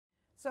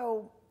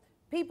So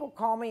people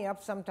call me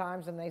up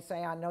sometimes and they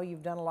say, I know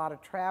you've done a lot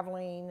of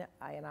traveling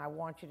and I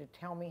want you to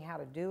tell me how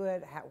to do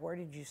it. Where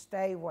did you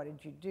stay? What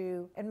did you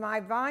do? And my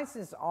advice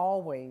is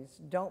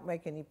always don't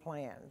make any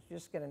plans.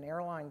 Just get an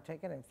airline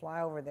ticket and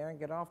fly over there and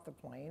get off the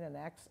plane and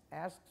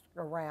ask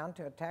around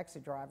to a taxi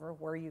driver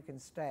where you can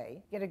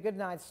stay. Get a good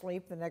night's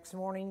sleep the next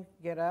morning,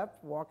 get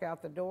up, walk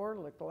out the door,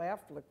 look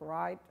left, look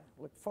right,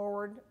 look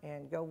forward,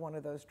 and go one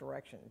of those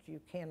directions. You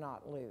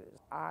cannot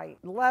lose. I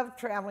love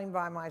traveling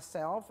by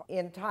myself.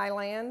 In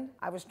Thailand,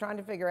 I was trying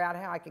to figure out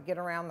how I could get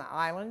around the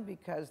island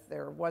because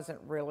there wasn't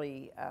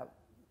really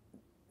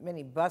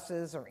many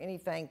buses or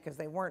anything because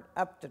they weren't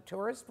up to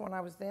tourists when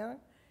I was there.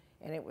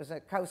 And it was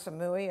at Koh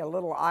Samui, a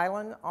little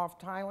island off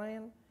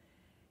Thailand.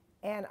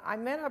 And I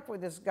met up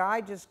with this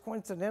guy just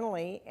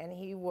coincidentally, and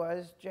he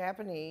was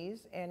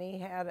Japanese, and he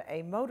had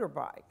a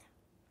motorbike.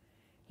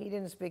 He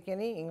didn't speak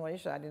any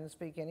English, I didn't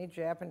speak any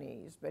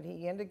Japanese, but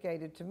he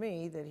indicated to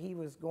me that he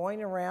was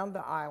going around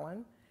the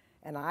island,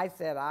 and I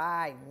said,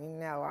 I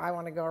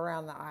want to go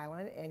around the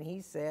island, and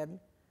he said,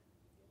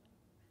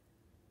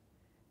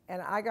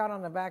 and I got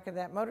on the back of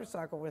that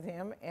motorcycle with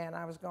him, and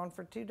I was gone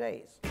for 2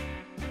 days.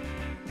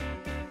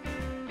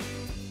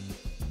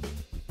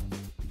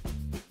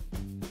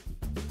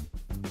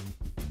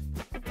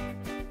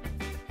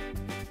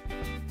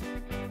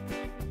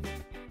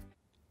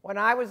 When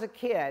I was a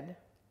kid,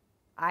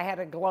 I had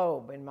a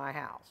globe in my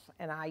house,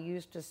 and I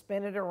used to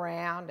spin it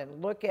around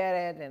and look at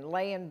it and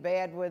lay in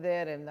bed with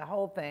it and the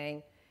whole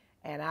thing.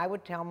 And I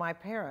would tell my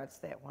parents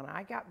that when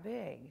I got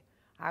big,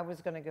 I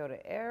was going to go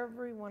to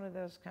every one of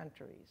those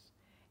countries.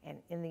 And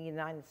in the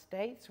United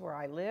States where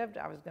I lived,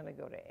 I was going to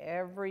go to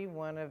every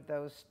one of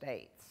those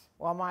states.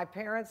 Well, my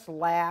parents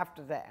laughed.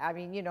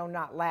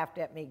 Not laughed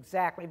at me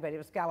exactly, but it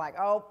was kind of like,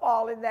 oh,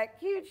 Paul, isn't that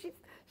cute? She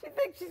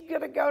thinks she's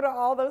going to go to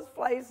all those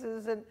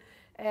places, and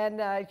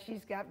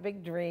she's got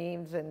big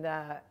dreams.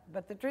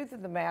 But the truth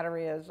of the matter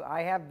is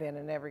I have been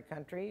in every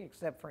country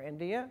except for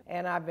India,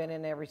 and I've been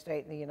in every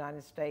state in the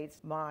United States.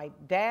 My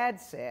dad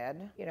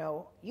said,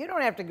 you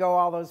don't have to go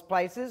all those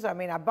places.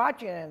 I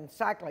bought you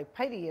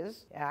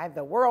encyclopedias. I have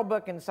the World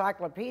Book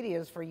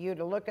encyclopedias for you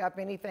to look up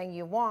anything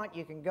you want.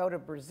 You can go to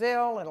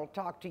Brazil. It'll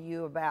talk to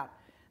you about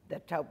the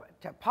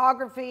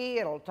topography.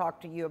 It'll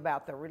talk to you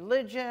about the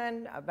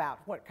religion, about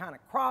what kind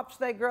of crops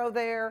they grow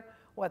there,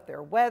 what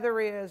their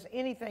weather is.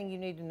 Anything you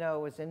need to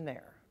know is in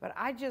there. But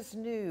I just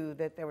knew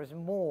that there was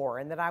more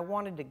and that I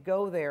wanted to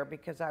go there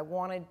because I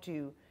wanted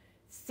to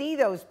see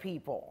those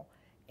people,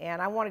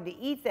 and I wanted to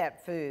eat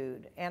that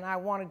food, and I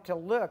wanted to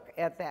look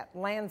at that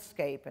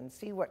landscape and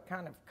see what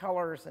kind of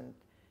colors and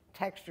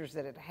textures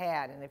that it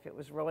had, and if it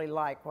was really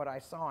like what I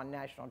saw on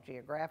National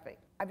Geographic.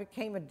 I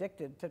became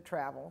addicted to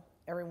travel.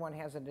 Everyone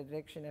has an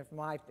addiction. If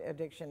my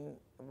addiction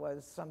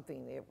was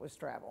something, it was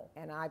travel.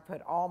 And I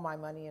put all my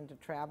money into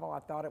travel. I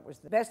thought it was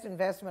the best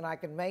investment I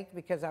could make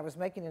because I was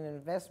making an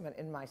investment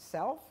in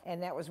myself,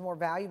 and that was more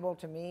valuable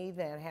to me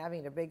than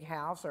having a big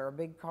house or a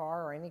big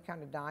car or any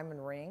kind of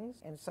diamond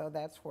rings. And so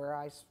that's where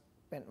I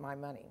spent my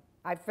money.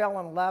 I fell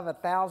in love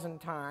 1,000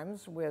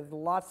 times with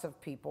lots of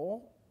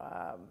people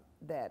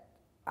that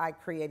I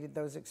created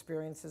those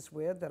experiences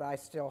with that I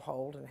still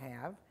hold and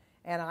have.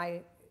 And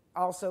I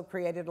also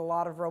created a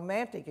lot of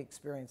romantic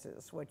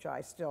experiences, which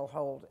I still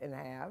hold and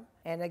have.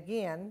 And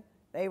again,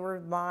 they were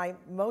my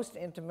most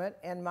intimate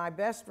and my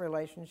best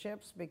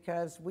relationships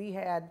because we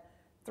had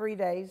 3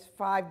 days,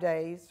 5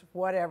 days,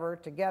 whatever,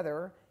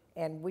 together,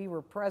 and we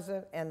were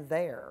present and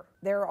there.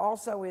 There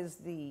also is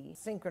the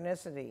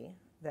synchronicity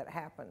that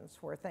happens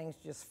where things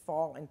just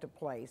fall into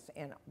place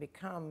and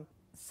become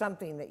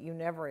something that you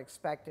never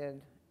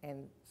expected,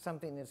 and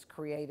something that's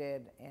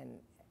created, and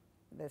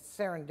the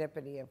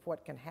serendipity of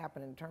what can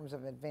happen in terms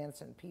of events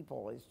and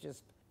people is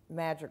just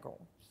magical.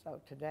 So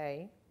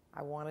today,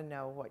 I want to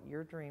know what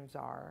your dreams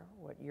are,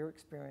 what your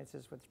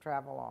experiences with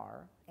travel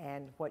are,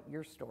 and what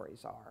your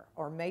stories are.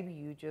 Or maybe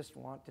you just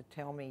want to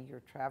tell me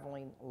your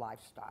traveling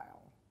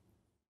lifestyle.